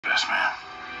Yes, ma'am.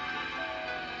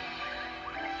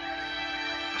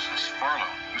 This is Farlow.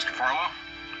 Mr. Farlow?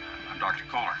 I'm Dr.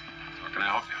 Kohler. How can I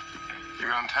help you?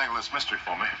 You can untangle this mystery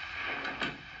for me.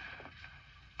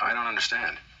 I don't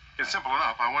understand. It's simple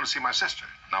enough. I want to see my sister.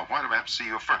 Now, why do I have to see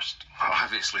you first? Well,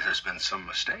 obviously there's been some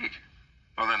mistake.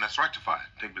 Well, then let's rectify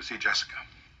it. Take me to see Jessica.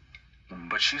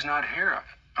 But she's not here.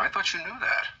 I thought you knew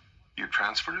that. You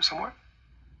transferred her somewhere?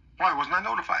 Why wasn't I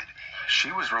notified?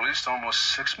 She was released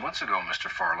almost 6 months ago,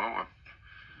 Mr. Farlow.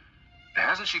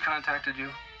 Hasn't she contacted you?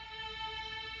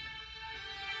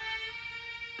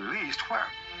 Released? Where?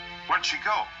 Where'd she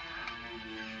go?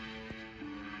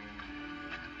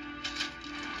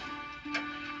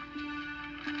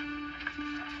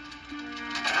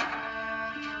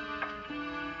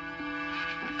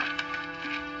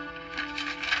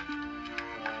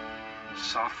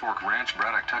 Southfork Ranch,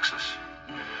 Braddock, Texas.